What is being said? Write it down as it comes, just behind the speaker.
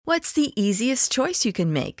What's the easiest choice you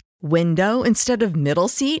can make? Window instead of middle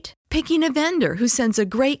seat? Picking a vendor who sends a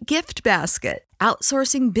great gift basket?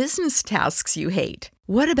 Outsourcing business tasks you hate?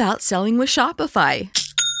 What about selling with Shopify?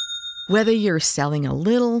 Whether you're selling a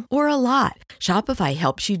little or a lot, Shopify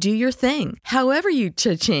helps you do your thing, however you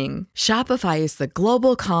cha-ching. Shopify is the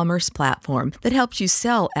global commerce platform that helps you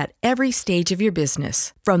sell at every stage of your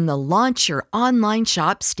business. From the launch your online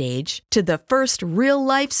shop stage to the first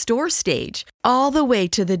real-life store stage, all the way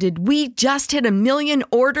to the did we just hit a million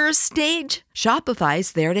orders stage.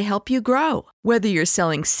 Shopify's there to help you grow. Whether you're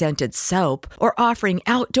selling scented soap or offering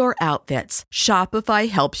outdoor outfits, Shopify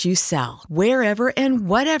helps you sell. Wherever and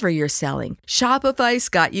whatever you're selling, Shopify's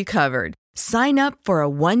got you covered. Sign up for a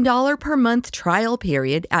 $1 per month trial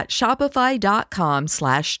period at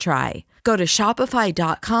shopify.com/try. Go to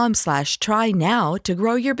shopify.com/try now to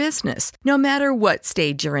grow your business, no matter what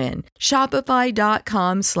stage you're in.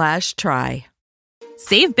 Shopify.com/try.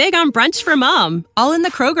 Save big on brunch for mom, all in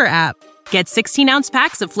the Kroger app. Get 16-ounce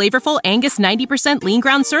packs of flavorful Angus 90% lean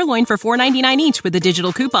ground sirloin for $4.99 each with a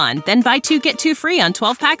digital coupon. Then buy 2, get 2 free on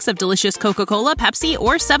 12 packs of delicious Coca-Cola, Pepsi,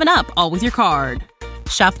 or 7-Up, all with your card.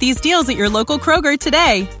 Shop these deals at your local Kroger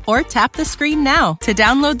today, or tap the screen now to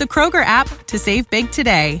download the Kroger app to save big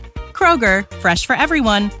today. Kroger, fresh for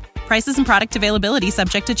everyone. Prices and product availability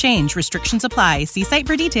subject to change. Restrictions apply. See site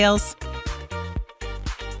for details.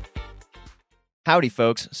 Howdy,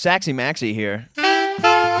 folks. Saxy Maxie here.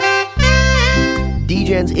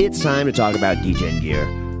 DGens, it's time to talk about DGen gear.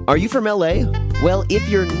 Are you from LA? Well, if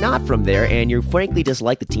you're not from there and you frankly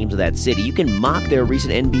dislike the teams of that city, you can mock their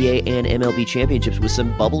recent NBA and MLB championships with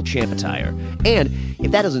some Bubble Champ attire. And if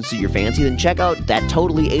that doesn't suit your fancy, then check out that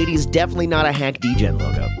totally 80s, definitely not a hack DGen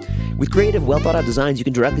logo. With creative, well-thought-out designs, you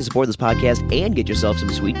can directly support this podcast and get yourself some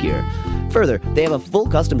sweet gear. Further, they have a full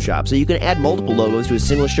custom shop, so you can add multiple logos to a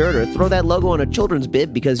single shirt or throw that logo on a children's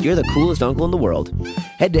bib because you're the coolest uncle in the world.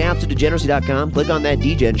 Head to AbsoluteDegeneracy.com, click on that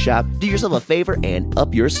DGen shop, do yourself a favor, and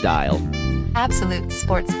up your style. Absolute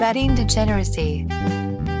Sports Betting Degeneracy.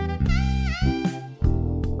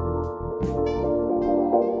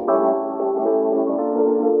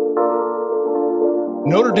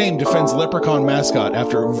 Notre Dame defends leprechaun mascot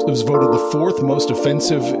after it was voted the 4th most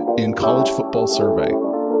offensive in college football survey.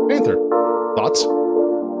 Panther, thoughts?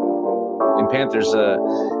 In Panther's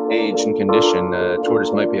age and condition,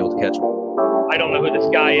 Tortoise might be able to catch him. I don't know who this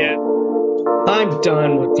guy is. I'm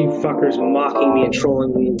done with you fuckers mocking me and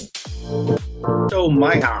trolling me. Oh,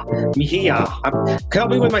 Maya, Mihia. Help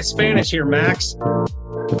me with my Spanish here, Max.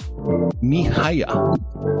 Mihaya.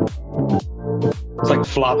 It's like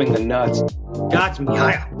flopping the nuts. God's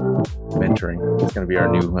Mihia. Mentoring. It's going to be our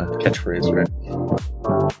new catchphrase, right?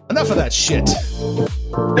 Enough of that shit.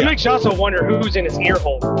 It makes you also wonder who's in his ear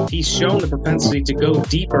hole. He's shown the propensity to go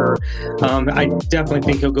deeper. I definitely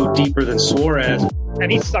think he'll go deeper than Suarez.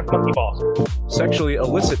 And he's stuck monkey balls. Sexually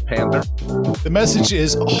illicit Panther. The message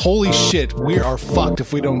is, holy shit, we are fucked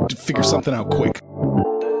if we don't figure something out quick.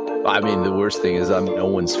 I mean, the worst thing is I'm no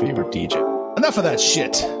one's favorite DJ. Enough of that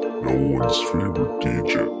shit. No one's favorite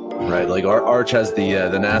DJ. Right, like Arch has the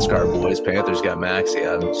NASCAR boys. Panther's got Maxie.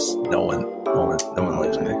 I'm just no one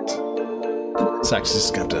likes me. Sax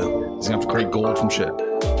is gonna have to create gold from shit.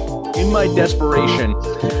 In my desperation,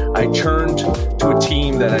 I turned to a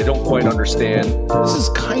team that I don't quite understand. This is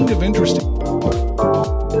kind of interesting.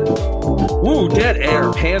 Woo, dead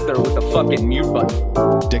air. Panther with the fucking mute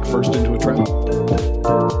button. Dick first into a trap.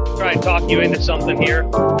 Try and talk you into something here.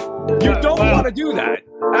 You don't want to do that.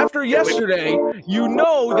 After yesterday, you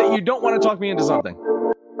know that you don't want to talk me into something.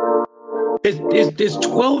 Is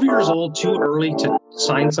 12 years old too early to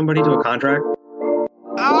sign somebody to a contract?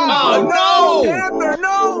 Oh no! Panther,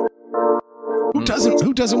 no! Who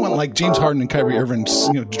doesn't want like James Harden and Kyrie Irving,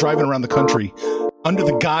 driving around the country under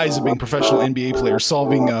the guise of being professional NBA players,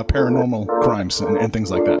 solving paranormal crimes and things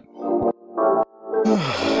like that?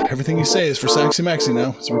 Everything you say is for Saxy Maxie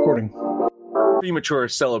now. It's a recording. Premature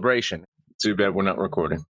celebration. Too bad we're not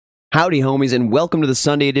recording. Howdy, homies, and welcome to the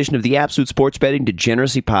Sunday edition of the Absolute Sports Betting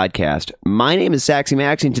Degeneracy Podcast. My name is Saxy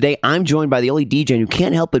Max, and today I'm joined by the only DJ who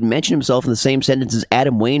can't help but mention himself in the same sentence as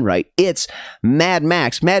Adam Wainwright. It's Mad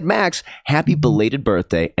Max. Mad Max, happy belated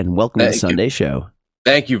birthday, and welcome to the Sunday show.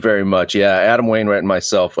 Thank you very much. Yeah, Adam Wainwright and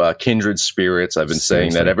myself, kindred spirits. I've been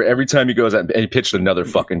saying that every time he goes out, and he pitched another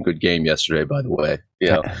fucking good game yesterday, by the way.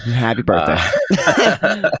 Yeah, happy birthday.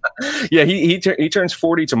 Yeah, he turns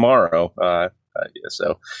 40 tomorrow.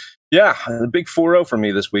 So, yeah, the big 4-0 for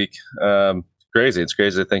me this week. Crazy. It's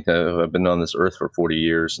crazy to think I've been on this earth for 40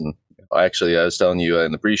 years. And actually, I was telling you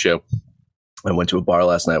in the pre-show, I went to a bar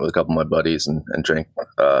last night with a couple of my buddies and drank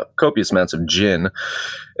copious amounts of gin,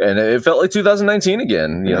 and it felt like 2019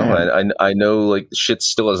 again. You know, I know like the shit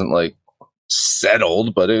still isn't like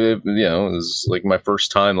settled, but it was like my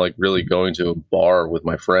first time like really going to a bar with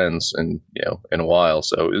my friends and in a while.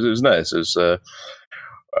 So it was nice. It was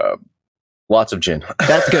lots of gin.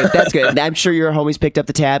 That's good. That's good. I'm sure your homies picked up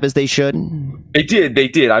the tab as they should. They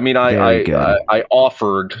did. I mean, I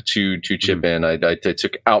offered to chip in. I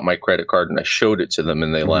took out my credit card and I showed it to them,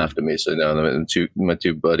 and they laughed at me. So my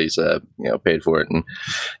two buddies, paid for it, and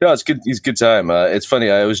it's good. It's a good time. It's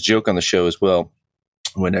funny. I always joke on the show as well.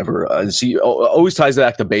 Whenever always ties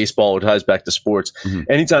back to baseball, or ties back to sports.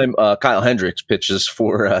 Anytime Kyle Hendricks pitches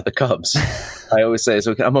for the Cubs, I always say,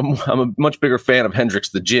 "So I'm a much bigger fan of Hendricks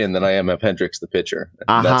the gin than I am of Hendricks the pitcher."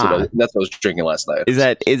 That's what I was drinking last night. Is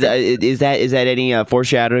that any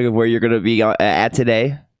foreshadowing of where you're going to be at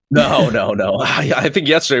today? No. I think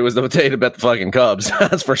yesterday was the day to bet the fucking Cubs.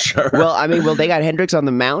 That's for sure. Well, they got Hendricks on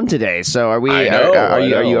the mound today. So are we?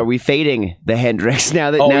 Are we fading the Hendricks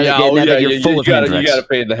now that you're full of Hendricks? You got to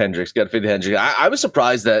fade the Hendricks. I was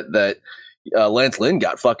surprised that Lance Lynn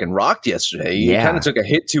got fucking rocked yesterday. He kind of took a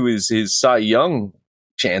hit to his Cy Young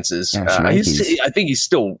chances. I think he's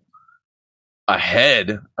still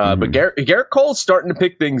ahead, but Garrett Cole's starting to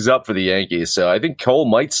pick things up for the Yankees, so I think Cole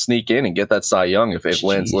might sneak in and get that Cy Young if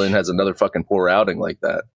Lance Lynn has another fucking poor outing like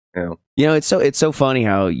that. It's so funny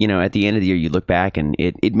how at the end of the year you look back and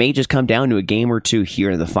it may just come down to a game or two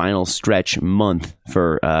here in the final stretch month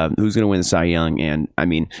for who's going to win the Cy Young. And I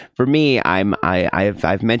mean, for me,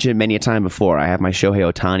 I've mentioned it many a time before. I have my Shohei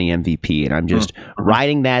Ohtani MVP, and I'm just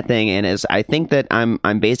riding that thing. And as I think that I'm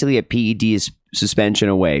basically a PED's suspension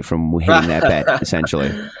away from hitting that bet, essentially.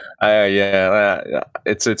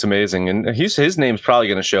 It's amazing, and his name's probably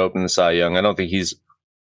going to show up in the Cy Young. I don't think he's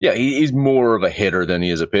more of a hitter than he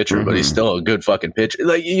is a pitcher, but he's still a good fucking pitcher.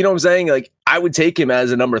 Like, you know what I'm saying? Like, I would take him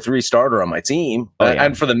as a number 3 starter on my team.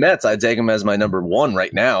 And for the Mets, I'd take him as my number 1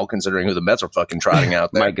 right now, considering who the Mets are fucking trotting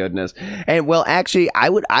out there. My goodness. And well, actually, I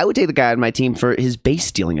would take the guy on my team for his base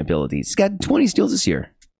stealing abilities. He's got 20 steals this year.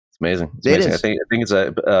 It's amazing. It is. I think it's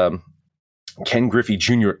a Ken Griffey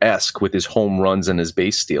Jr.-esque with his home runs and his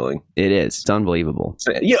base stealing. It is. It's unbelievable.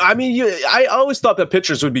 So, I always thought that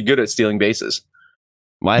pitchers would be good at stealing bases.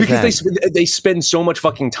 Why is because that? they spend so much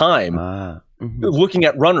fucking time looking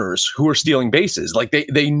at runners who are stealing bases. Like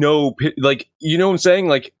they know, like, you know what I'm saying?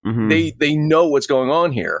 Like they know what's going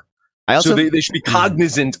on here. So they should be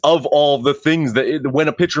cognizant of all the things that when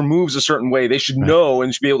a pitcher moves a certain way, they should know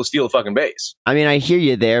and should be able to steal a fucking base. I mean, I hear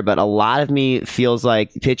you there, but a lot of me feels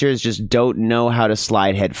like pitchers just don't know how to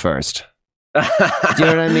slide head first. Do you know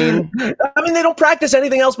what I mean? I mean, they don't practice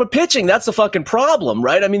anything else but pitching. That's the fucking problem,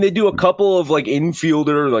 right? I mean, they do a couple of like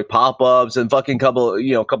infielder like pop-ups and fucking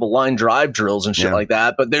couple line drive drills and shit like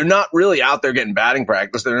that, but they're not really out there getting batting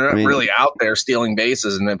practice. They're not really out there stealing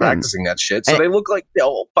bases and then practicing that shit. So they look like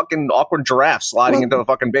fucking awkward giraffes sliding into a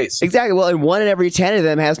fucking base. Exactly. Well, and 1 in every 10 of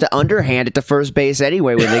them has to underhand it to first base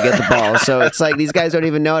anyway when they get the ball. So it's like these guys don't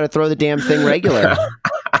even know how to throw the damn thing regular.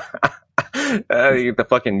 You get the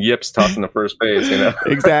fucking yips tossing the first base,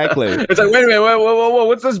 Exactly. It's like, wait a minute, whoa,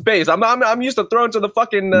 what's this base? I'm used to throwing to the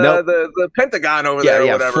fucking the Pentagon over there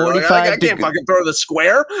or whatever. I can't fucking throw the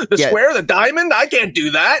square, square, the diamond. I can't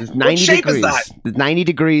do that. It's 90 degrees. It's 90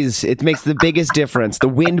 degrees. It makes the biggest difference. The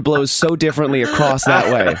wind blows so differently across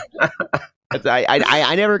that way.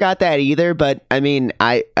 I never got that either, but I mean,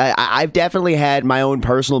 I've definitely had my own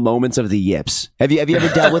personal moments of the yips. Have you ever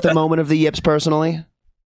dealt with a moment of the yips personally?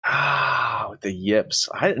 With the yips,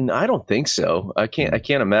 I don't think so. I can't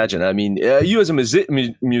imagine. I mean, you as a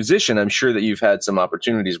musician, I'm sure that you've had some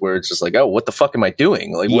opportunities where it's just like, oh, what the fuck am I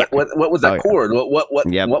doing? Like, what was that chord? What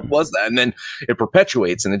was that? And then it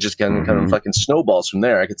perpetuates, and it just kind of fucking snowballs from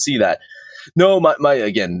there. I could see that. No, my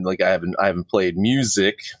again, like I haven't played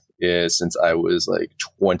music since I was like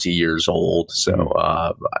 20 years old, so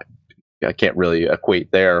I can't really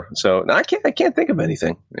equate there. So I can't think of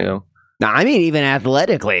anything, No, I mean even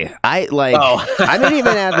athletically. I mean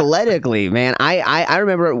even athletically, man. I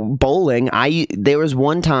remember bowling. There was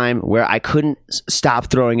one time where I couldn't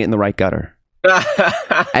stop throwing it in the right gutter.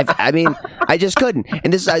 I mean, I just couldn't.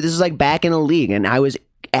 And this is like back in a league, and I was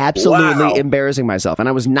absolutely embarrassing myself. And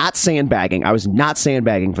I was not sandbagging. I was not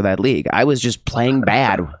sandbagging for that league. I was just playing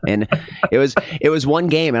bad. And it was one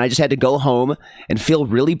game, and I just had to go home and feel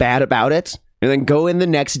really bad about it. And then go in the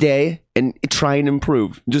next day and try and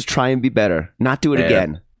improve. Just try and be better. Not do it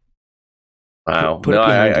again. Wow.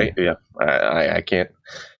 I can't.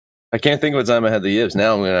 I can't think of a time I had the yips.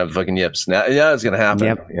 Now I'm going to have fucking yips. Now it's going to happen.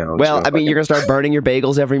 Yep. Well, I mean, you're going to start burning your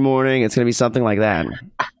bagels every morning. It's going to be something like that.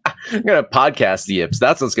 I'm gonna podcast the Yips.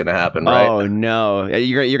 That's what's gonna happen, right? Oh no,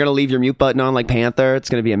 you're gonna leave your mute button on like Panther. It's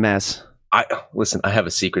gonna be a mess. Listen. I have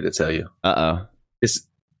a secret to tell you.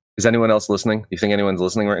 Is anyone else listening? Do you think anyone's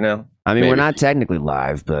listening right now? I mean, Maybe. We're not technically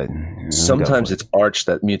live, but sometimes it's Arch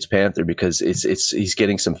that mutes Panther because he's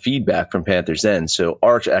getting some feedback from Panther's end. So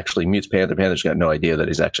Arch actually mutes Panther. Panther's got no idea that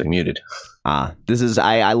he's actually muted. This is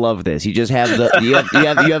I love this. You just have you have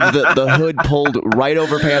the hood pulled right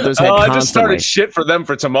over Panther's head. I just started shit for them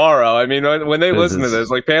for tomorrow. I mean, when they listen to this,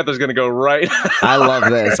 like Panther's gonna go right. I love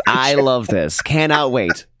this. I love this. Cannot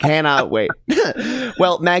wait.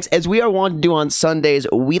 Well, Max, as we are wont to do on Sundays,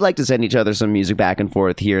 we like to send each other some music back and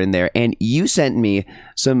forth here and there. And you sent me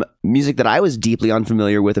some music that I was deeply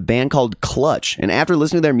unfamiliar with, a band called Clutch. And after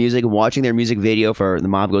listening to their music and watching their music video for The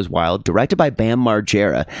Mob Goes Wild, directed by Bam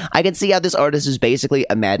Margera, I can see how this artist is basically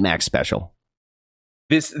a Mad Max special.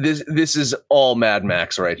 This is all Mad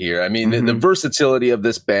Max right here. I mean, the versatility of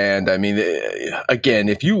this band. I mean, again,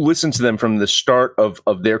 if you listen to them from the start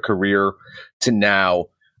of their career to now,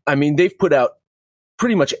 I mean, they've put out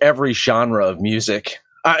pretty much every genre of music.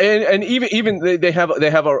 And even they have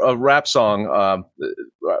a rap song,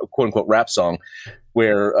 quote unquote rap song,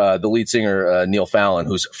 where the lead singer Neil Fallon,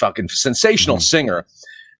 who's a fucking sensational singer,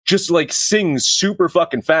 just like sings super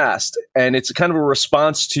fucking fast, and it's kind of a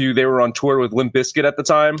response to they were on tour with Limp Bizkit at the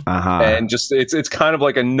time, and just it's kind of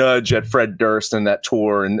like a nudge at Fred Durst and that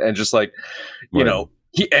tour, and just like you know.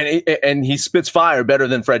 He spits fire better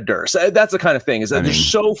than Fred Durst. That's the kind of thing. Is that they're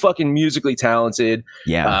so fucking musically talented,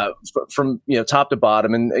 from top to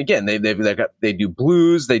bottom. And again, they do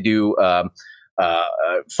blues, they do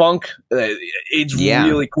funk. It's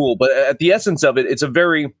really cool. But at the essence of it, it's a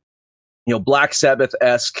very Black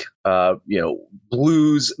Sabbath-esque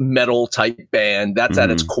blues metal type band. That's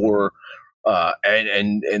at its core.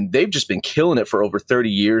 And they've just been killing it for over 30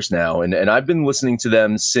 years now. And I've been listening to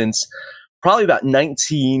them since probably about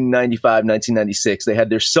 1995, 1996. They had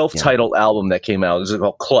their self-titled album that came out. It was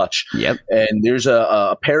called Clutch. Yep. And there's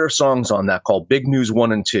a pair of songs on that called Big News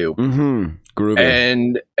 1 and 2. Groovy.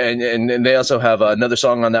 And they also have another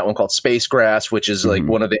song on that one called Space Grass, which is like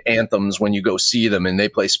one of the anthems when you go see them and they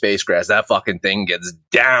play Space Grass. That fucking thing gets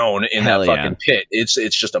down in that fucking pit. It's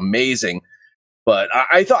just amazing. But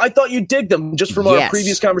I thought you'd dig them just from our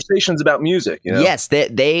previous conversations about music. Yes,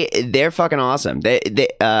 they're fucking awesome.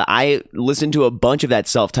 I listened to a bunch of that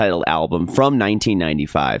self-titled album from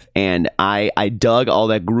 1995, and I dug all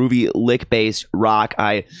that groovy lick bass rock.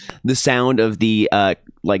 The sound of the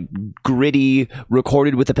like gritty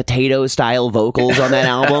recorded with the potato style vocals on that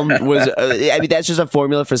album was I mean that's just a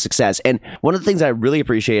formula for success. And one of the things I really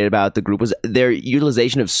appreciated about the group was their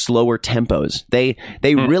utilization of slower tempos. They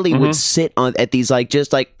really would sit at these like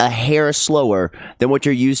just like a hair slower than what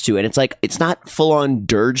you're used to, and it's like it's not full on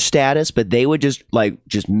dirge status, but they would just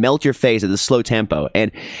melt your face at the slow tempo.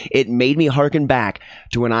 And it made me harken back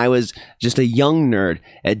to when I was just a young nerd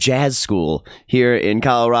at jazz school here in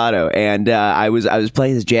Colorado, and I was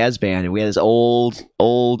playing this jazz band, and we had this old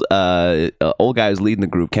guy who's leading the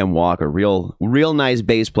group, Ken Walker, real nice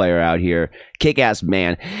bass player out here, kick-ass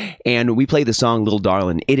man, and we played the song Little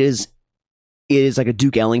Darlin'. It is like a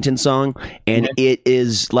Duke Ellington song, and it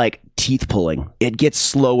is like teeth pulling. It gets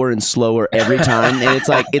slower and slower every time, and it's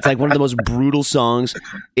like one of the most brutal songs.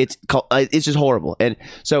 It's just horrible. And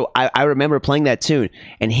so I remember playing that tune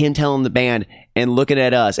and him telling the band and looking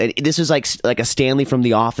at us, and this is like a Stanley from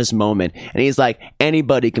The Office moment, and he's like,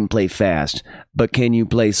 anybody can play fast, but can you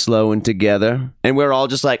play slow and together? And we're all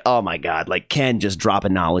just like, oh my god, like Ken just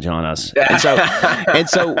dropping knowledge on us. And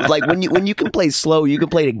so like when you can play slow, you can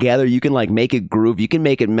play together, you can like make it groove, you can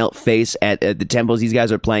make it melt face at the tempos these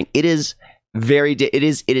guys are playing. It is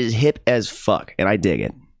hip as fuck, and I dig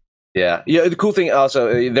it. Yeah. The cool thing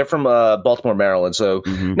also, they're from Baltimore, Maryland, so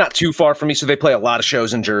not too far from me. So they play a lot of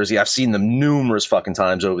shows in Jersey. I've seen them numerous fucking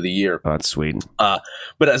times over the year. Oh, that's sweet.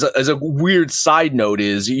 But as a weird side note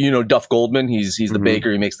is, Duff Goldman. He's the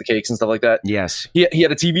baker. He makes the cakes and stuff like that. Yes. He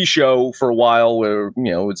had a TV show for a while where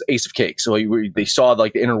it's Ace of Cakes. So they saw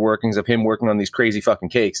like the inner workings of him working on these crazy fucking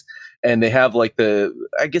cakes. And they have like the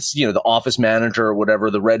office manager or whatever,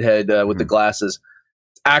 the redhead with the glasses.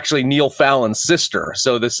 Actually Neil Fallon's sister,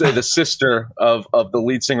 so the sister of the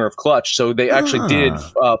lead singer of Clutch. So they actually did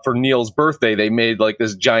for Neil's birthday, they made like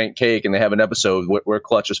this giant cake, and they have an episode where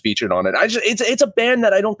Clutch is featured on it. It's a band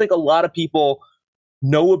that I don't think a lot of people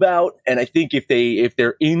know about, and I think if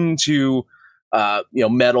they're into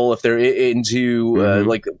metal, if they're into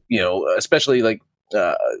especially like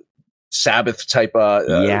Sabbath type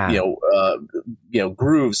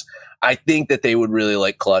grooves, I think that they would really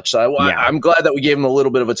like Clutch. So I'm glad that we gave them a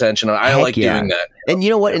little bit of attention. I like doing that. And you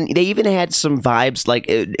know what? And they even had some vibes, like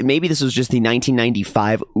maybe this was just the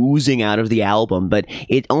 1995 oozing out of the album, but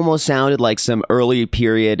it almost sounded like some early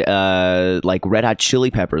period, like Red Hot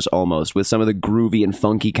Chili Peppers almost, with some of the groovy and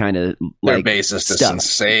funky kind of like their bassist stuff.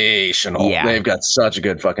 is sensational. Yeah. They've got such a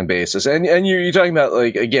good fucking bassist. And you're talking about,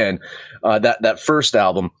 like, again, that first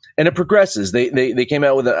album, and it progresses. They came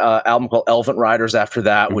out with an album called Elephant Riders after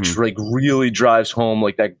that, which like really drives home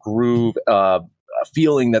like that groove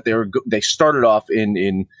feeling that they started off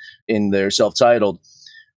in their self-titled.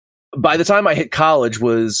 By the time I hit college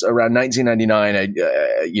was around 1999.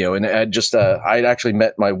 And I'd actually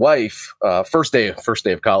met my wife first day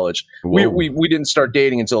of college. We didn't start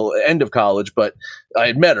dating until end of college, but I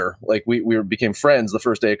had met her. Like we became friends the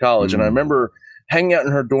first day of college, and I remember hanging out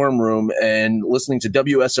in her dorm room and listening to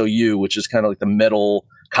WSOU, which is kind of like the metal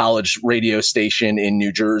college radio station in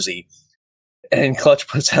New Jersey. And Clutch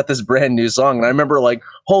puts out this brand new song. And I remember like,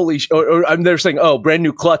 holy they're saying, oh, brand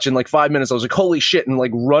new Clutch in like 5 minutes. I was like, holy shit. And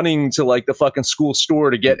like running to like the fucking school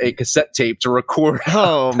store to get a cassette tape to record the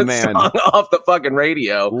song off the fucking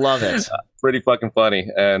radio. Love it. Pretty fucking funny.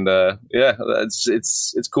 And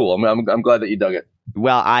it's cool. I'm glad that you dug it.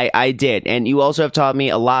 Well, I did, and you also have taught me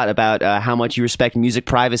a lot about how much you respect music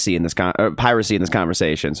piracy in this piracy in this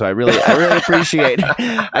conversation. So I really appreciate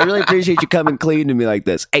you coming clean to me like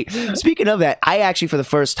this. Hey, speaking of that, I actually for the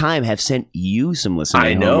first time have sent you some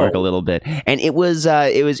listening homework a little bit, and it was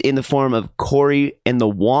in the form of Corey and the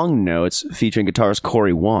Wong Notes featuring guitarist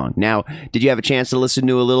Corey Wong. Now, did you have a chance to listen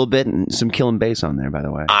to a little bit and some killing bass on there, by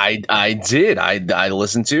the way? I did. I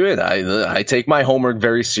listened to it. I take my homework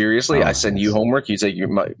very seriously. I send you homework. You take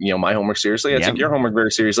my homework seriously. I take your homework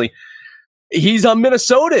very seriously. He's a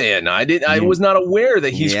Minnesotan. I was not aware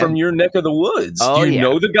that he's from your neck of the woods. Do you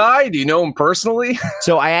know the guy? Do you know him personally?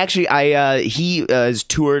 So he has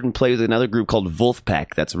toured and played with another group called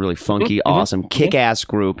Wolfpack. That's a really funky, awesome, kick-ass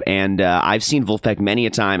group. And I've seen Wolfpack many a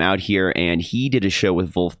time out here. And he did a show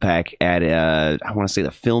with Wolfpack at I want to say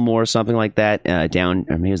the Fillmore or something like that down.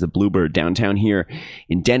 Or maybe it was the Bluebird downtown here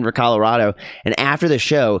in Denver, Colorado. And after the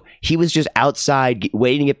show, he was just outside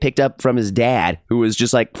waiting to get picked up from his dad, who was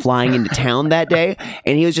just like flying into town that day,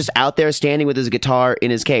 and he was just out there standing with his guitar in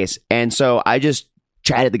his case. And so I just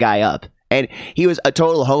chatted the guy up, and he was a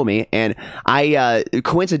total homie. And I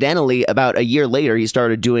coincidentally, about a year later, he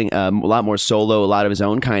started doing a lot more solo, a lot of his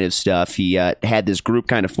own kind of stuff. He had this group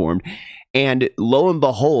kind of formed, and lo and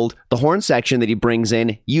behold, the horn section that he brings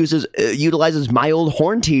in utilizes my old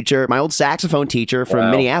horn teacher, my old saxophone teacher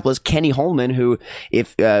from Minneapolis, Kenny Holman, who,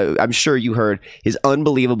 if I'm sure you heard his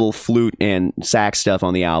unbelievable flute and sax stuff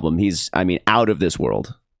on the album. He's, out of this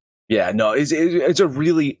world. Yeah, no, it's a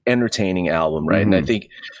really entertaining album, right? And I think,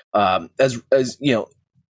 as you know,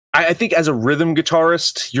 I think as a rhythm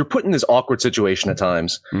guitarist, you're put in this awkward situation at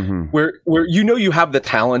times where you have the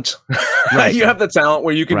talent. Right. You have the talent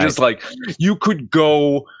where you can just like, you could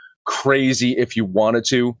go crazy if you wanted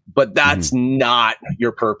to, but that's not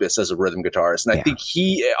your purpose as a rhythm guitarist. And I think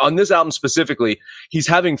on this album specifically, he's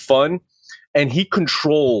having fun and he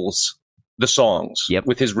controls the songs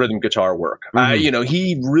with his rhythm guitar work.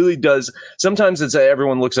 He really does. Sometimes it's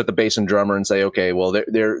everyone looks at the bass and drummer and say, okay, well,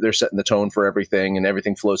 they're setting the tone for everything and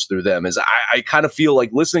everything flows through them. I kind of feel like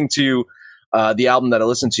listening to the album that I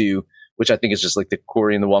listened to, which I think is just like the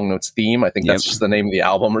Corey and the Wong Notes theme. I think that's just the name of the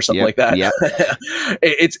album or something like that.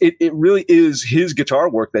 It really is his guitar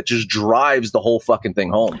work that just drives the whole fucking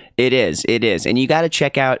thing home. It is. And you got to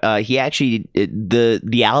check out, he actually,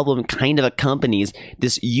 the album kind of accompanies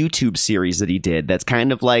this YouTube series that he did. That's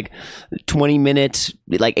kind of like 20 minutes,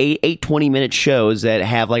 like 20-minute shows that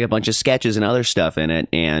have like a bunch of sketches and other stuff in it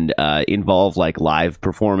and involve like live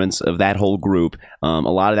performance of that whole group. A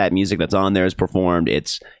lot of that music that's on there is performed.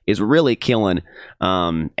 It's really killing,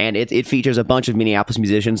 and it features a bunch of Minneapolis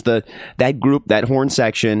musicians. That group, that horn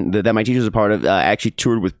section that my teachers are part of, actually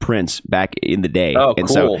toured with Prince back in the day. Oh, and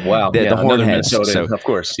cool! So wow, the Hornheads, so of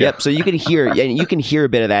course, So you can hear a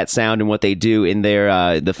bit of that sound in what they do in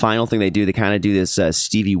their the final thing they do. They kind of do this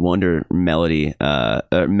Stevie Wonder medley,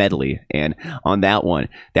 and on that one,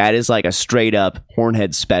 that is like a straight up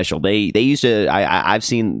Hornhead special. They used to. I've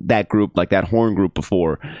seen that group, like that horn group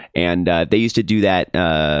before, and they used to do that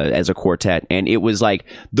as a quartet, and it was like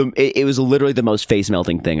it was literally the most face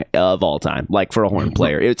melting thing of all time, like for a horn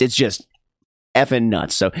player. It's just effing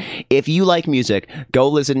nuts. So if you like music, go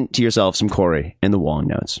listen to yourself some Corey and the Wong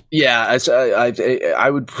Notes. Yeah, I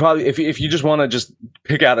would probably, if you just want to just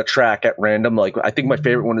pick out a track at random, like I think my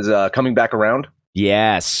favorite one is Coming Back Around.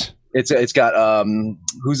 Yes. It's got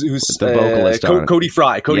who's the vocalist Cody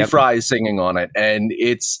Fry. Cody Fry is singing on it, and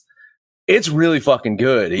it's It's really fucking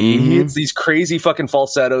good. He hits these crazy fucking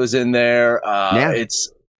falsettos in there.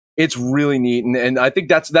 It's really neat, and I think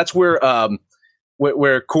that's where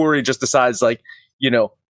Corey just decides, like,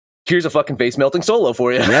 here's a fucking face melting solo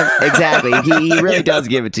for you. Yep, exactly. He really does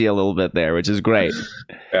give it to you a little bit there, which is great.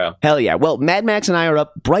 Yeah. Hell yeah. Well, Mad Max and I are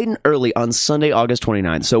up bright and early on Sunday, August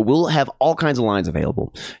 29th, so we'll have all kinds of lines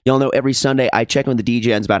available. Y'all know every Sunday I check on the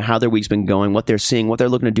DJs about how their week's been going, what they're seeing, what they're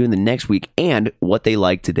looking to do in the next week, and what they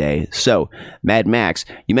like today. So, Mad Max,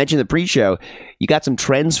 you mentioned the pre-show. You got some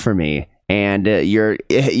trends for me. And you're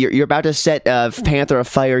about to set Panther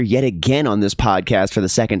afire yet again on this podcast for the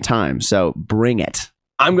second time. So bring it.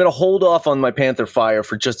 I'm going to hold off on my Panther fire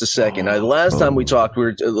for just a second. Last time we talked,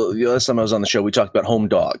 last time I was on the show, we talked about home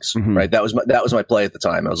dogs, right? That was my play at the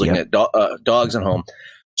time. I was looking at dogs at home.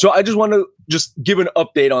 So I just want to give an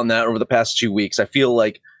update on that over the past 2 weeks. I feel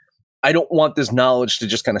like I don't want this knowledge to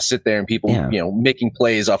just kind of sit there and people, making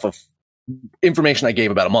plays off of information I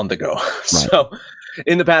gave about a month ago. Right. So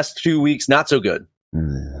in the past 2 weeks, not so good.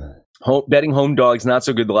 Betting home dogs, not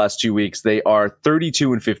so good the last 2 weeks. They are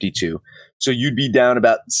 32 and 52. So you'd be down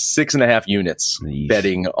about 6.5 units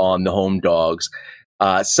betting on the home dogs.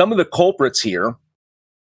 Some of the culprits here: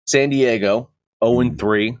 San Diego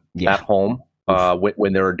 0-3 at home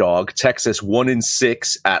when they're a dog. Texas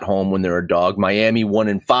 1-6 at home when they're a dog. Miami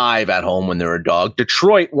 1-5 at home when they're a dog.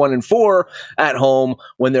 Detroit 1-4 at home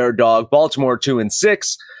when they're a dog. Baltimore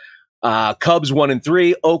 2-6. Cubs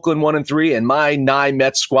 1-3, Oakland 1-3, and my Nye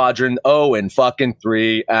Mets squadron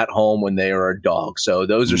 0-3 at home when they are a dog. So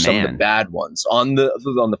those are some of the bad ones. On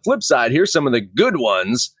the flip side, here's some of the good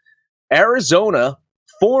ones. Arizona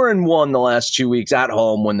 4-1 the last 2 weeks at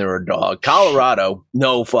home when they're a dog. Colorado,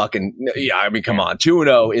 come on,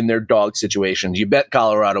 2-0 in their dog situations. You bet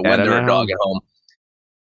Colorado when they're a dog at home.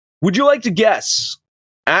 Would you like to guess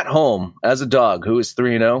at home as a dog who is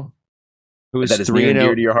 3-0? Who is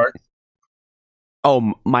 3-0 to your heart?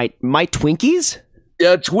 Oh, my Twinkies?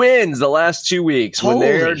 Yeah, Twins the last 2 weeks when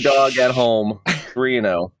they're a dog at home,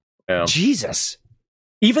 3-0. Yeah. Jesus.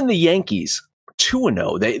 Even the Yankees,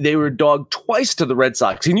 2-0. They were a dog twice to the Red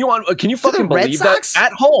Sox. Can you fucking believe that?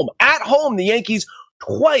 At home, the Yankees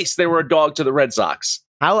twice they were a dog to the Red Sox.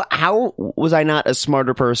 How was I not a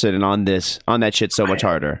smarter person and on that shit so much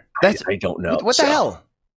harder? I don't know. What the hell?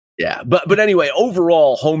 Yeah, but anyway,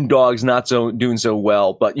 overall, home dogs not doing so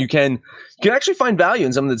well. But you can actually find value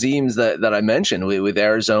in some of the teams that I mentioned with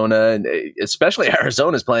Arizona, and especially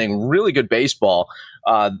Arizona's playing really good baseball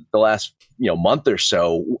the last month or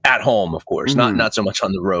so at home, of course, not so much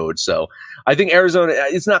on the road. So I think Arizona,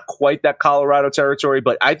 it's not quite that Colorado territory,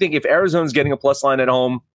 but I think if Arizona's getting a plus line at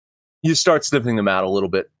home, you start sniffing them out a little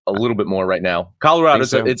bit more right now. Colorado,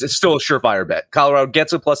 it's still a surefire bet. Colorado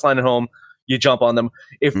gets a plus line at home. You jump on them.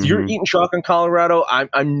 If you're eating chalk in Colorado,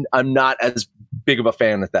 I'm not as big of a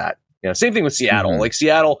fan of that. Same thing with Seattle. Like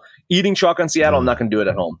Seattle, eating chalk on Seattle, I'm not going to do it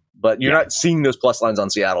at home. But you're not seeing those plus lines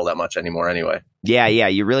on Seattle that much anymore anyway. Yeah,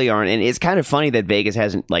 you really aren't. And it's kind of funny that Vegas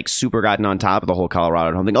hasn't super gotten on top of the whole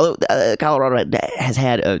Colorado home thing. Although Colorado has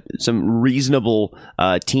had some reasonable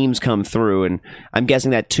teams come through. And I'm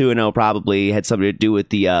guessing that 2-0 probably had something to do with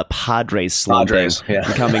the Padres slumping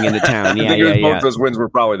coming into town. Yeah. Both those wins were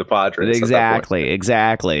probably the Padres.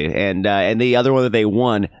 Exactly. And the other one that they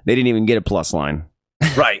won, they didn't even get a plus line.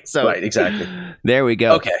 Right, right, exactly. There we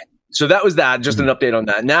go. Okay. So that was that. Just an update on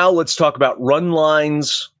that. Now let's talk about run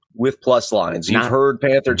lines with plus lines. You've heard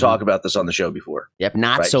Panther talk about this on the show before. Yep,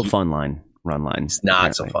 so fun line. Run lines.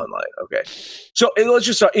 Not so fun line. Okay. So let's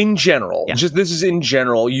just start in general. Yeah. This is in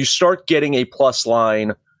general. You start getting a plus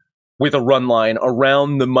line with a run line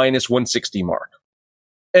around the minus 160 mark.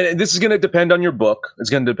 And this is going to depend on your book. It's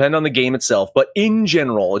going to depend on the game itself. But in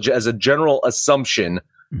general, as a general assumption,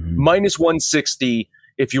 minus 160,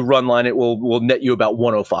 if you run line, it will net you about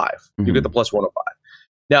 105. You get the plus 105.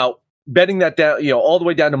 Now, betting that down, all the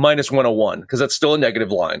way down to minus 101, because that's still a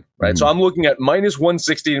negative line, right? So I'm looking at minus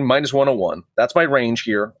 160 and minus 101. That's my range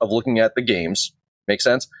here of looking at the games. Make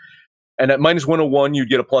sense? And at minus 101, you'd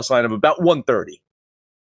get a plus line of about 130.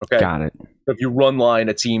 Okay. Got it. So if you run line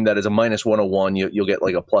a team that is a minus 101, you'll get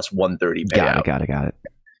like a plus 130 payout. Got it.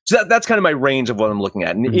 So that's kind of my range of what I'm looking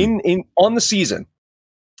at. And in on the season,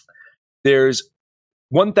 there's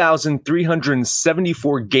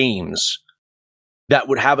 1,374 games that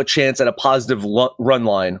would have a chance at a positive run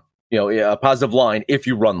line, a positive line if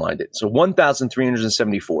you run lined it. So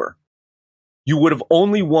 1,374. You would have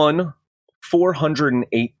only won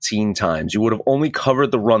 418 times. You would have only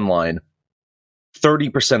covered the run line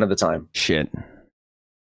 30% of the time. Shit.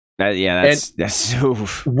 That's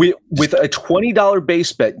with a $20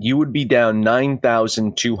 base bet, you would be down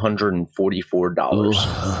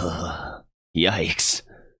 $9,244. Yikes.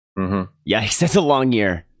 Mm-hmm. Yikes. That's a long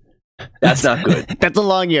year. That's not good. That's a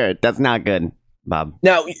long year. That's not good, Bob.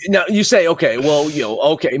 Now you say, okay, well,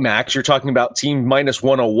 okay, Max, you're talking about team minus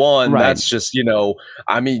 101. Right. That's just, no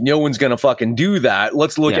one's going to fucking do that.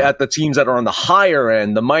 Let's look at the teams that are on the higher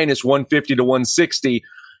end, the minus 150 to 160.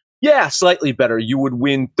 Yeah, slightly better. You would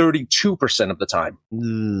win 32% of the time.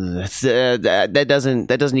 That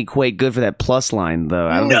doesn't equate good for that plus line, though.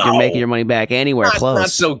 I don't think you're making your money back anywhere close.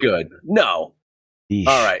 Not so good. No. Eesh.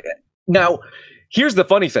 All right. Now, here's the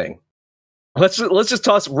funny thing. Let's just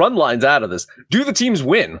toss run lines out of this. Do the teams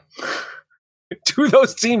win? Do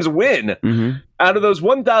those teams win? Mm-hmm. Out of those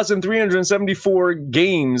 1,374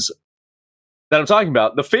 games that I'm talking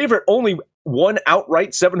about, the favorite only won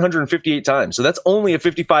outright 758 times. So that's only a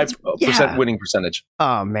 55% winning percentage.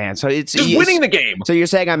 Oh, man. So it's just winning the game. So you're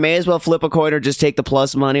saying I may as well flip a coin or just take the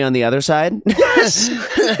plus money on the other side? Yes.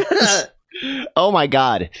 Oh, my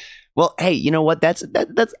God. Well, hey, you know what? That's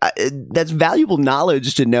valuable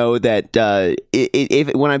knowledge to know that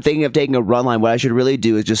if when I'm thinking of taking a run line, what I should really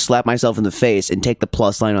do is just slap myself in the face and take the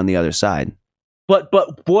plus line on the other side. But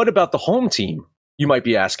what about the home team? You might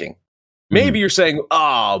be asking. Maybe you're saying,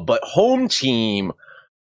 but home team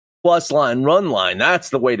plus line, run line, that's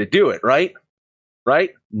the way to do it, right?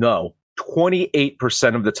 Right? No.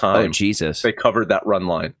 28% of the time. Oh, Jesus. They covered that run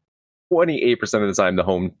line. 28% of the time, the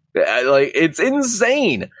home, it's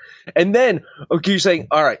insane. And then, okay, you're saying,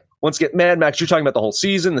 all right, once again, Mad Max, you're talking about the whole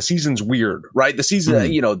season. The season's weird, right? The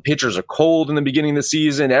season, pitchers are cold in the beginning of the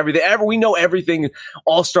season. We know everything,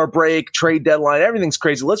 All-Star break, trade deadline, everything's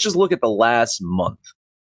crazy. Let's just look at the last month.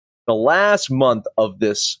 The last month of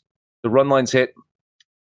this, the run lines hit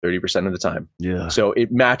 30% of the time. Yeah. So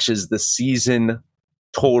it matches the season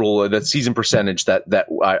total, the season percentage that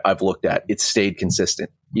I've looked at. It stayed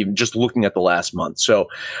consistent, even just looking at the last month. So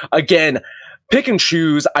again, pick and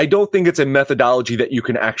choose. I don't think it's a methodology that you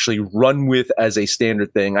can actually run with as a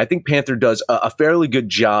standard thing. I think Panther does a fairly good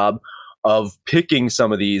job of picking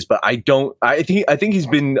some of these, but I think he's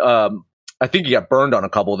been, I think he got burned on a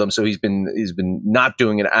couple of them. So he's been not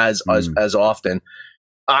doing it as often.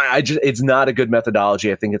 It's not a good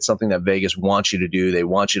methodology. I think it's something that Vegas wants you to do. They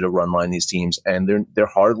want you to run line these teams, and they're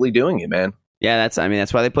hardly doing it, man. Yeah,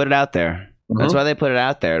 that's why they put it out there. Mm-hmm. That's why they put it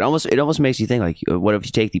out there. It almost makes you think, like, what if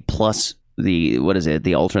you take the plus, the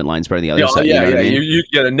alternate line spread on the other side? Yeah, you know what I mean? You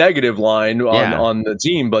get a negative line on the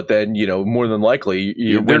team, but then more than likely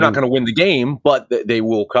they're not going to win the game, but they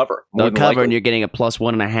will cover. They'll cover, and you're getting a plus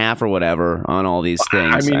 1.5 or whatever on all these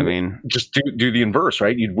things. I mean just do the inverse,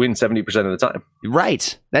 right? You'd win 70% of the time,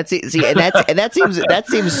 right? That's it. See, and that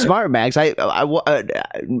seems smart, Max. I don't want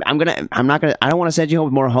to send you home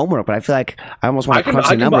with more homework, but I feel like I almost want to crunch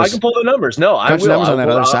the numbers. I can pull the numbers. No, I will. Numbers on that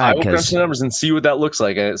other side. I will crunch the numbers and see what that looks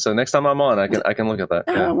like. So next time I'm on, I can look at that.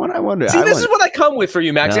 Yeah. I wonder. See, this is what I come with for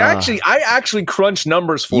you, Max. I actually crunch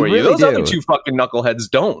numbers for you. Really Those other two fucking knuckleheads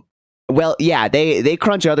don't. Well, yeah, they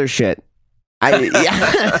crunch other shit. They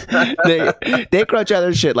crunch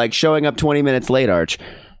other shit, like showing up 20 minutes late, Arch.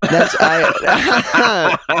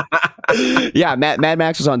 Yeah, Mad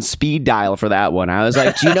Max was on speed dial for that one. I was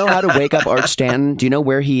like, do you know how to wake up Arch Stanton? Do you know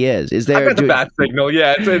where he is? Is there? I got the bat signal.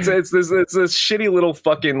 Yeah, it's this shitty little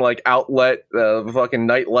fucking like outlet, fucking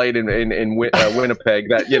nightlight in Winnipeg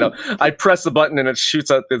that I press the button and it shoots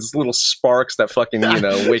out these little sparks that fucking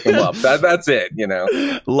wake him up. That's it.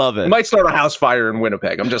 Love it. You might start a house fire in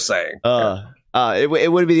Winnipeg. I'm just saying.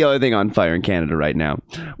 It would be the only thing on fire in Canada right now.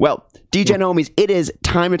 Well, DJ homies, it is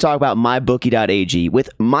time to talk about MyBookie.ag. With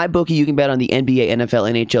MyBookie, you can bet on the NBA,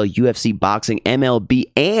 NFL, NHL, UFC, boxing,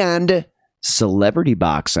 MLB, and celebrity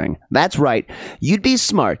boxing. That's right. You'd be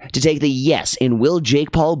smart to take the yes in will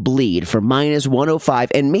Jake Paul bleed for minus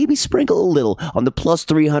 105 and maybe sprinkle a little on the plus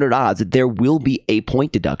 300 odds that there will be a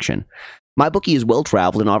point deduction. MyBookie is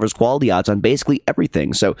well-traveled and offers quality odds on basically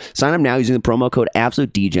everything. So sign up now using the promo code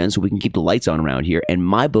AbsoluteDGen so we can keep the lights on around here. And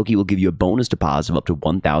MyBookie will give you a bonus deposit of up to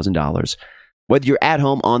 $1,000. Whether you're at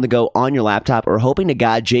home, on the go, on your laptop, or hoping to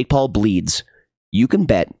God Jake Paul bleeds, you can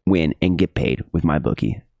bet, win, and get paid with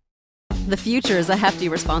MyBookie. The future is a hefty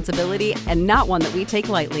responsibility and not one that we take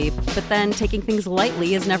lightly. But then taking things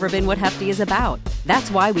lightly has never been what Hefty is about.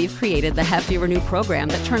 That's why we've created the Hefty Renew program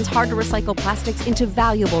that turns hard-to-recycle plastics into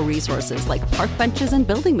valuable resources like park benches and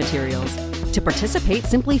building materials. To participate,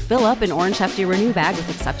 simply fill up an orange Hefty Renew bag with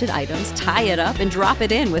accepted items, tie it up, and drop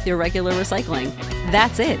it in with your regular recycling.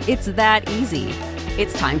 That's it. It's that easy.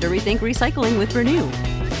 It's time to rethink recycling with Renew.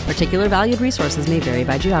 Particular valued resources may vary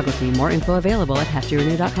by geography. More info available at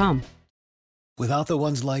heftyrenew.com. Without the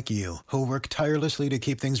ones like you, who work tirelessly to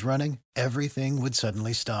keep things running, everything would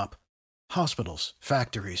suddenly stop. Hospitals,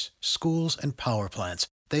 factories, schools, and power plants,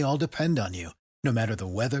 They all depend on you. No matter the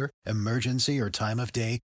weather, emergency, or time of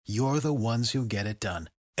day, you're the ones who get it done.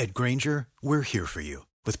 At Grainger, we're here for you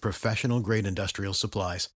with professional-grade industrial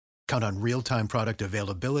supplies. Count on real-time product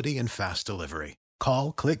availability and fast delivery.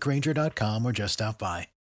 Call, clickgrainger.com, or just stop by.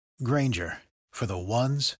 Grainger, for the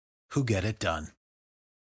ones who get it done.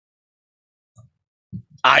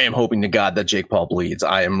 I am hoping to God that Jake Paul bleeds.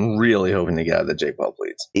 I am really hoping to God that Jake Paul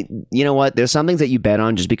bleeds. You know what? There's some things that you bet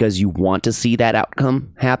on just because you want to see that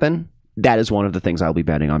outcome happen. That is one of the things I'll be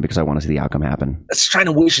betting on because I want to see the outcome happen. It's trying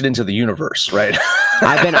to wish it into the universe, right?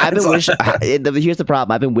 I've been here's the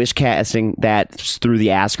problem. I've been wish casting that through the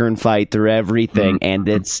Askren fight, through everything, and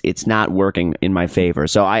it's not working in my favor.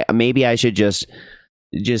 So maybe I should just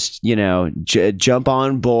jump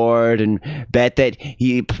on board and bet that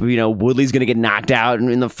Woodley's going to get knocked out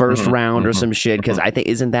in the first round or some shit. Because I think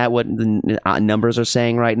isn't that what the numbers are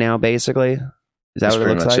saying right now? Basically, is that what it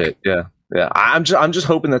looks like? Yeah. Yeah, I'm just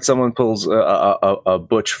hoping that someone pulls a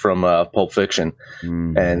Butch from Pulp Fiction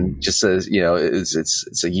and just says,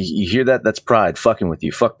 it's you hear that? That's pride fucking with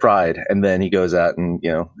you. Fuck pride. And then he goes out and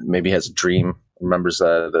maybe has a dream, remembers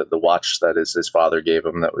the watch that his father gave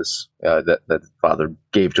him. That was that father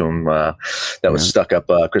gave to him that was stuck up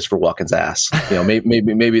Christopher Walken's ass.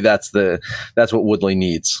 Maybe that's what Woodley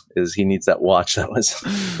needs. Is he needs that watch that was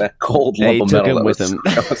that cold lump of metal with him.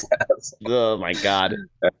 Oh my God.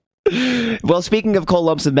 Well, speaking of cold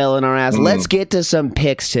lumps of metal in our ass, let's get to some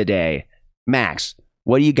picks today. Max,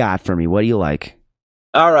 what do you got for me? What do you like?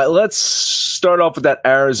 All right, let's start off with that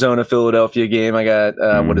Arizona-Philadelphia game. I got,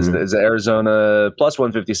 what is it? Is it Arizona plus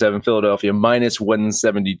 157, Philadelphia minus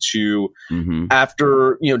 172.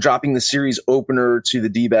 After, dropping the series opener to the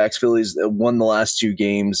D-backs, Phillies won the last two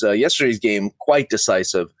games. Yesterday's game, quite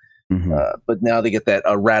decisive. But now they get that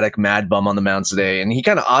erratic mad bum on the mound today, and he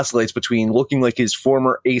kind of oscillates between looking like his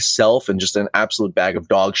former ace self and just an absolute bag of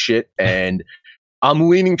dog shit. And I'm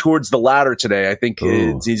leaning towards the latter today. I think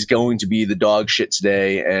he's going to be the dog shit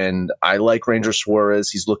today, and I like Ranger Suarez.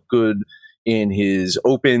 He's looked good in his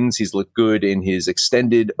opens. He's looked good in his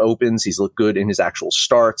extended opens. He's looked good in his actual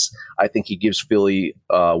starts. I think he gives Philly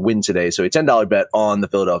a win today. So a $10 bet on the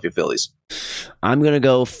Philadelphia Phillies. I'm going to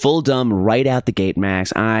go full dumb right out the gate,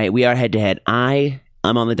 Max. We are head to head.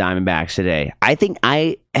 I'm on the Diamondbacks today. I think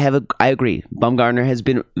I agree. Bumgarner has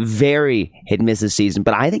been very hit and miss this season,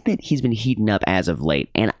 but I think that he's been heating up as of late.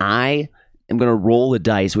 And I am going to roll the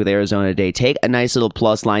dice with Arizona today. Take a nice little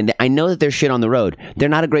plus line. I know that they're shit on the road. They're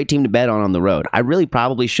not a great team to bet on the road. I really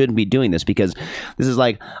probably shouldn't be doing this because this is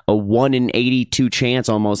like a 1 in 82 chance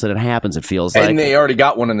almost that it happens, it feels like. And they already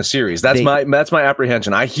got one in the series. That's my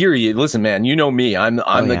apprehension. I hear you. Listen, man, you know me. I'm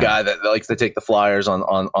the guy that likes to take the flyers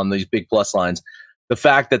on these big plus lines. The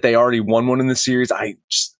fact that they already won one in the series, I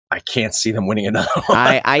can't see them winning another one.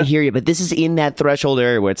 I hear you, but this is in that threshold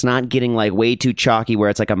area where it's not getting like way too chalky, where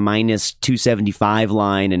it's like a minus 275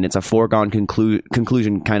 line and it's a foregone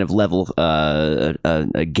conclusion kind of level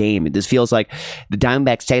a game. This feels like the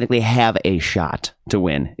Diamondbacks technically have a shot to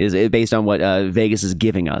win, is based on what Vegas is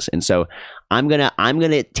giving us, and so I'm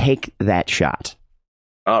gonna take that shot.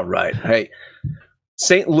 All right, hey,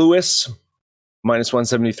 St. Louis. Minus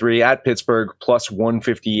 173 at Pittsburgh, plus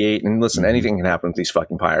 158. And listen, anything can happen with these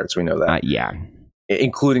fucking Pirates. We know that. Yeah.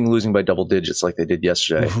 Including losing by double digits like they did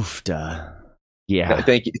yesterday. Oof, yeah.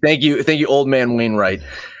 Thank you, old man Wainwright.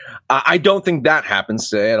 I don't think that happens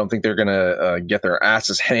today. I don't think they're going to get their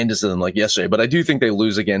asses handed to them like yesterday. But I do think they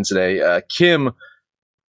lose again today. Kim,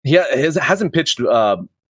 hasn't pitched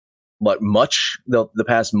much the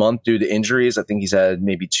past month due to injuries. I think he's had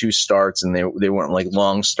maybe 2 starts, and they weren't like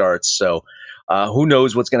long starts. So who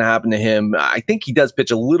knows what's going to happen to him? I think he does pitch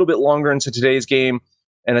a little bit longer into today's game,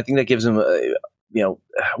 and I think that gives him,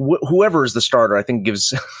 whoever is the starter, I think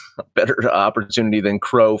gives a better opportunity than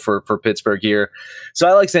Crow for Pittsburgh here. So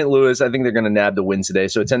I like St. Louis. I think they're going to nab the win today.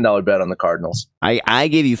 So a $10 bet on the Cardinals. I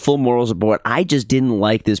gave you full moral support. I just didn't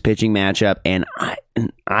like this pitching matchup, and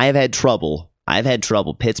I've had trouble.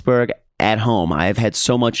 Pittsburgh at home. I've had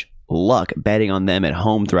so much luck betting on them at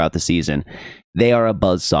home throughout the season. They are a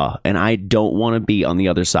buzzsaw, and I don't want to be on the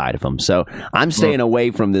other side of them. So I'm staying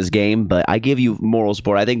away from this game, but I give you moral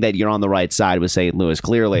support. I think that you're on the right side with St. Louis,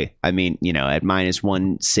 clearly. I mean, at minus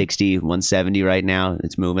 160, 170 right now,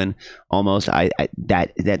 it's moving almost.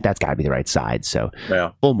 That's got to be the right side. So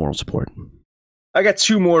full moral support. I got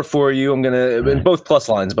 2 more for you. I'm going to, both plus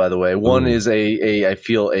lines, by the way. One is I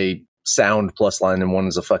feel a sound plus line, and one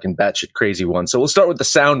is a fucking batshit crazy one. So we'll start with the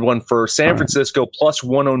sound one first. San Francisco plus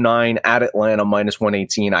 109 at Atlanta minus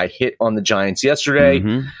 118. I hit on the Giants yesterday.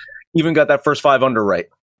 Even got that first 5 under right.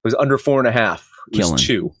 It was under 4.5. It was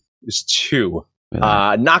 2. It was 2.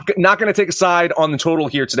 Not going to take a side on the total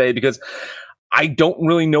here today because I don't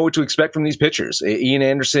really know what to expect from these pitchers. Ian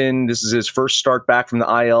Anderson, this is his first start back from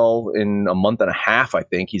the IL in a month and a half, I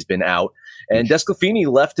think he's been out. And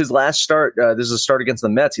Desclafini left his last start. This is a start against the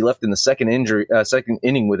Mets. He left in the second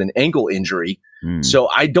inning with an ankle injury. So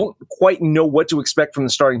I don't quite know what to expect from the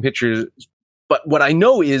starting pitchers. But what I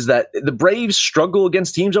know is that the Braves struggle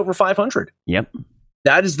against teams over 500. Yep.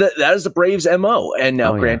 That is the Braves' MO. And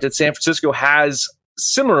now, granted, San Francisco has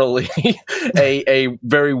similarly a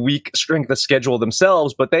very weak strength of schedule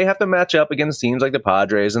themselves, but they have to match up against teams like the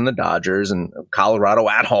Padres and the Dodgers and Colorado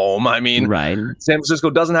at home. I mean, San Francisco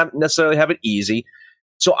doesn't necessarily have it easy.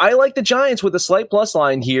 So I like the Giants with a slight plus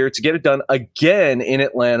line here to get it done again in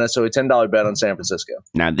Atlanta. So a $10 bet on San Francisco.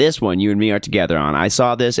 Now this one you and me are together on. I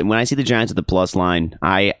saw this, and when I see the Giants at the plus line,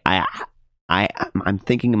 I'm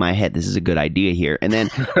thinking in my head, this is a good idea here. And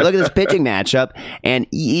then I look at this pitching matchup, and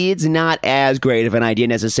it's not as great of an idea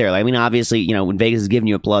necessarily. I mean, obviously, when Vegas is giving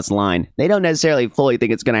you a plus line, they don't necessarily fully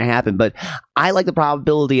think it's going to happen. But I like the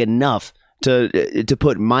probability enough to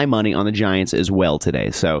put my money on the Giants as well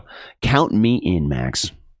today. So count me in,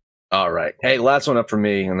 Max. All right. Hey, last one up for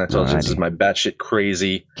me, and I told you this is my batshit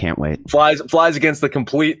crazy. Can't wait. Flies against the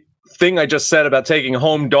complete thing I just said about taking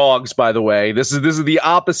home dogs, by the way. This is the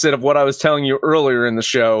opposite of what I was telling you earlier in the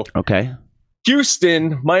show. Okay.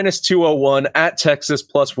 Houston minus 201 at Texas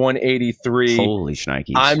plus 183. Holy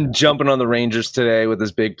shnikes. I'm jumping on the Rangers today with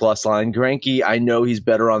this big plus line. Greinke, I know he's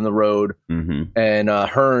better on the road. And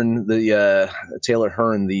Hearn, Taylor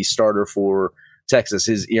Hearn, the starter for Texas,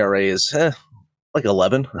 his ERA is like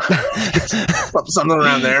 11, something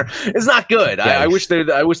around there. It's not good. I wish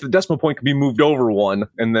the decimal point could be moved over 1,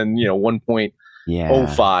 and then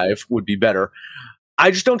 1.05 would be better. I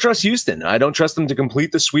just don't trust Houston. I don't trust them to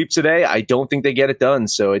complete the sweep today. I don't think they get it done.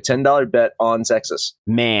 So a $10 bet on Texas.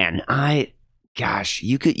 Man,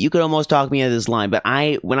 you could almost talk me into this line, but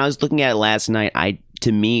when I was looking at it last night,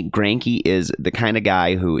 to me, Greinke is the kind of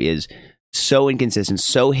guy who is so inconsistent,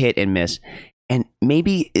 so hit and miss. And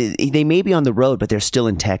maybe they may be on the road, but they're still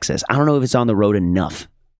in Texas. I don't know if it's on the road enough,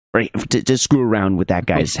 right, to screw around with that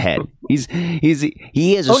guy's head. He is a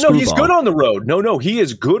screwball. He's good on the road. No, he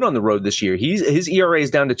is good on the road this year. His ERA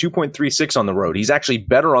is down to 2.36 on the road. He's actually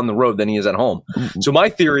better on the road than he is at home. So my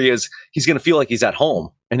theory is he's going to feel like he's at home,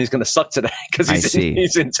 and he's going to suck today because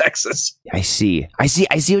he's in Texas. I see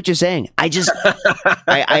what you're saying.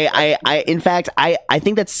 In fact, I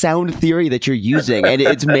think that's sound theory that you're using, and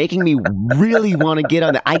it's making me really want to get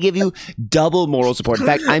on that. I give you double moral support. In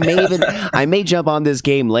fact, I may jump on this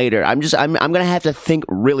game later. I'm going to have to think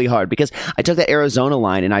really hard because I took that Arizona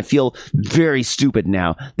line, and I feel very stupid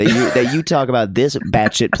now that you talk about this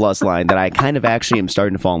batshit plus line that I kind of actually am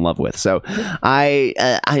starting to fall in love with. So I'm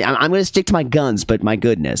going to stick to my guns, but my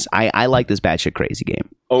goodness. I like this batshit crazy game.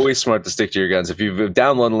 Always smart to stick to your guns. If you've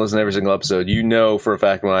downloaded and listened to every single episode, you know for a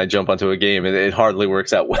fact when I jump onto a game, it hardly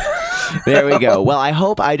works out well. There we go. Well, I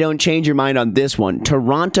hope I don't change your mind on this one.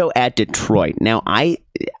 Toronto at Detroit. Now,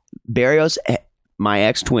 Barrios, my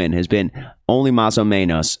ex-twin, has been only Más o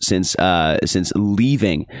Menos since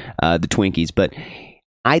leaving the Twinkies, but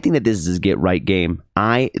I think that this is a get-right game.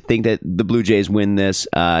 I think that the Blue Jays win this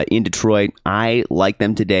in Detroit. I like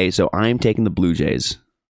them today, so I'm taking the Blue Jays.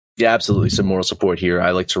 Yeah, absolutely. Some moral support here.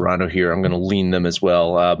 I like Toronto here. I'm going to lean them as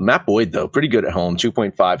well. Matt Boyd, though, pretty good at home.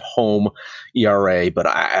 2.5 home ERA. But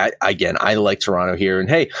I like Toronto here. And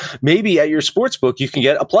hey, maybe at your sports book, you can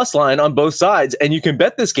get a plus line on both sides, and you can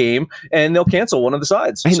bet this game, and they'll cancel one of the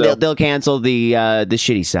sides. And they'll cancel the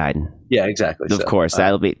shitty side. Yeah, exactly. Of course,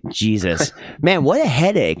 that'll be Jesus, man. What a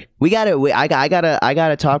headache. I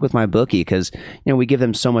gotta talk with my bookie because we give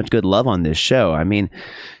them so much good love on this show. I mean,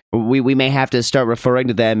 we may have to start referring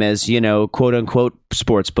to them as quote unquote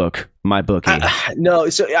sports book, my bookie. No,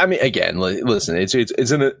 so I mean, again, listen,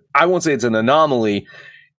 I won't say it's an anomaly.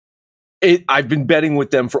 I've been betting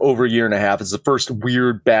with them for over a year and a half. It's the first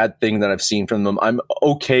weird, bad thing that I've seen from them. I'm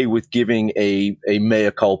okay with giving a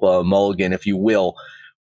mea culpa, a mulligan, if you will.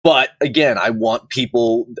 But again,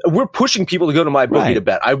 we're pushing people to go to my bookie to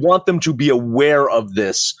bet. I want them to be aware of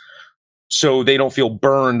this so they don't feel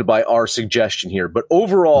burned by our suggestion here. But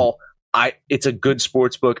overall, it's a good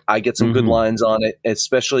sports book. I get some good lines on it,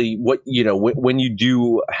 especially when you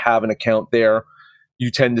do have an account there, you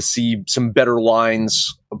tend to see some better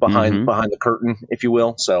lines behind the curtain, if you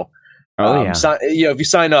will. So Oh yeah. If you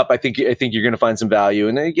sign up, I think you're going to find some value.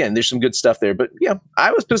 And again, there's some good stuff there. But yeah,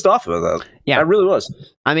 I was pissed off about that. Yeah, I really was.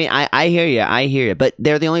 I mean, I hear you. But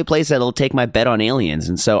they're the only place that'll take my bet on aliens,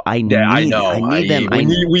 and so I need them.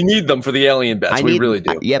 We need them for the alien bets. We really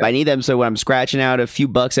do. Yep, I need them. So when I'm scratching out a few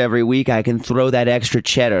bucks every week, I can throw that extra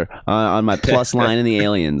cheddar on my plus line in the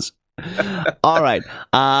aliens. All right.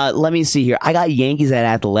 Let me see here. I got Yankees at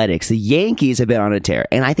Athletics. The Yankees have been on a tear,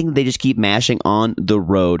 and I think they just keep mashing on the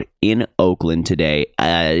road in Oakland today.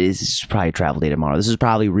 This is probably a travel day tomorrow. This is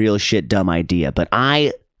probably real shit dumb idea, but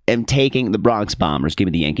I am taking the Bronx Bombers. Give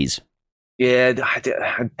me the Yankees. Yeah,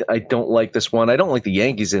 I don't like this one. I don't like the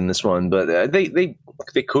Yankees in this one, but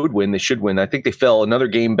they could win. They should win. I think they fell another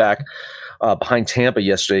game back behind Tampa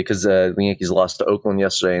yesterday because the Yankees lost to Oakland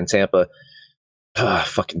yesterday, and Tampa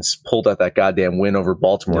fucking pulled out that goddamn win over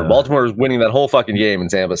Baltimore. Baltimore was winning that whole fucking game, and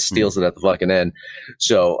Tampa steals it at the fucking end.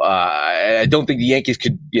 So I don't think the Yankees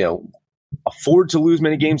could, afford to lose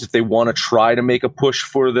many games if they want to try to make a push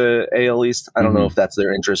for the AL East. I don't know if that's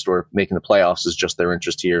their interest or if making the playoffs is just their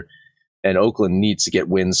interest here. And Oakland needs to get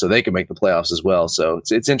wins so they can make the playoffs as well. So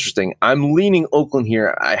it's interesting. I'm leaning Oakland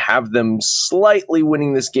here. I have them slightly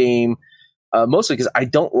winning this game. Mostly because I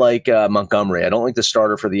don't like Montgomery. I don't like the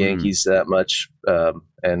starter for the Yankees that much.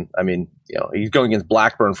 And I mean, he's going against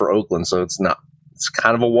Blackburn for Oakland, so it's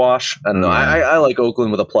kind of a wash. I don't know. I like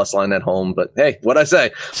Oakland with a plus line at home, but hey, what'd I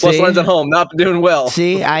say? Plus lines at home, not doing well.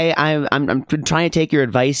 See, I'm trying to take your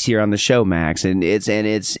advice here on the show, Max, and it's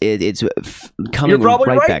coming. You're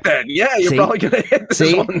probably right back. Then. Yeah, you're probably gonna hit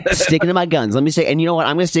this one. Sticking to my guns. Let me say, and you know what?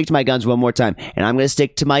 I'm gonna stick to my guns one more time, and I'm gonna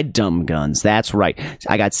stick to my dumb guns. That's right.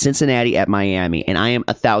 I got Cincinnati at Miami, and I am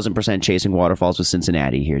 1,000% chasing waterfalls with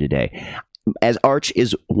Cincinnati here today. As Arch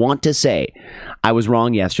is wont to say, I was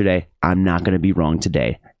wrong yesterday. I'm not going to be wrong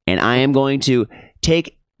today. And I am going to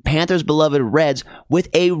take Panthers' beloved Reds with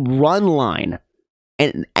a run line.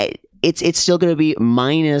 And it's still going to be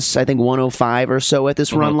minus, I think, 105 or so at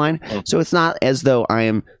this run line. So it's not as though I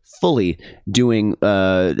am fully doing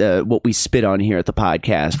what we spit on here at the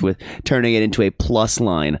podcast with turning it into a plus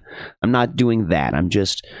line. I'm not doing that. I'm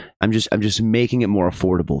just making it more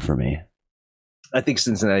affordable for me. I think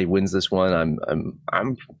Cincinnati wins this one.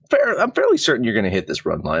 I'm fairly certain you're going to hit this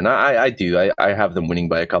run line. I do. I have them winning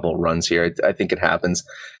by a couple of runs here. I think it happens.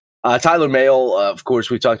 Tyler Mahle, of course,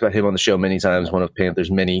 we've talked about him on the show many times. One of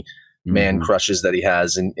Panthers' many man crushes that he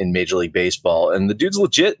has in Major League Baseball, and the dude's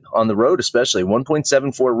legit on the road, especially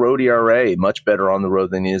 1.74 road ERA, much better on the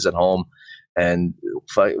road than he is at home. And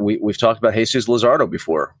we've talked about Jesus Luzardo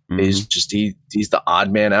before. He's the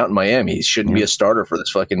odd man out in Miami. He shouldn't be a starter for this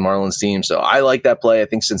fucking Marlins team. So I like that play. I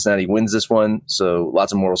think Cincinnati wins this one. So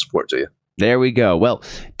lots of moral support to you. There we go. Well,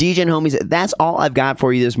 DJ and homies, that's all I've got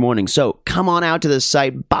for you this morning. So come on out to the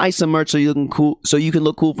site, buy some merch so you can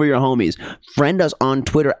look cool for your homies. Friend us on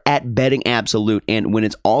Twitter at BettingAbsolute. And when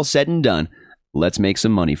it's all said and done, let's make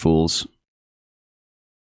some money, fools.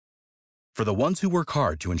 For the ones who work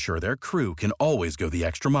hard to ensure their crew can always go the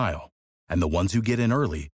extra mile, and the ones who get in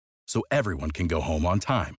early so everyone can go home on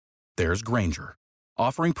time, there's Grainger,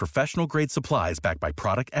 offering professional-grade supplies backed by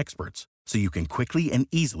product experts so you can quickly and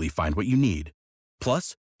easily find what you need.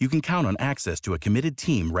 Plus, you can count on access to a committed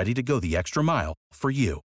team ready to go the extra mile for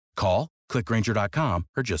you. Call, click Grainger.com,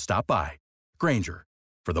 or just stop by. Grainger,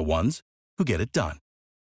 for the ones who get it done.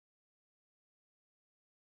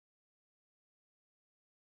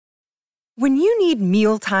 When you need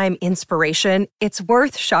mealtime inspiration, it's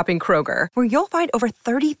worth shopping Kroger, where you'll find over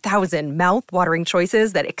 30,000 mouth-watering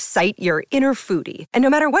choices that excite your inner foodie. And no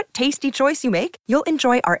matter what tasty choice you make, you'll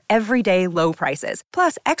enjoy our everyday low prices,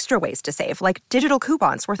 plus extra ways to save, like digital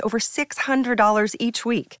coupons worth over $600 each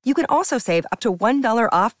week. You can also save up to $1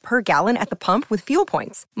 off per gallon at the pump with fuel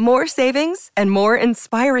points. More savings and more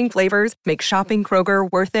inspiring flavors make shopping Kroger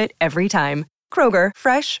worth it every time. Kroger,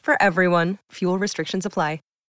 fresh for everyone. Fuel restrictions apply.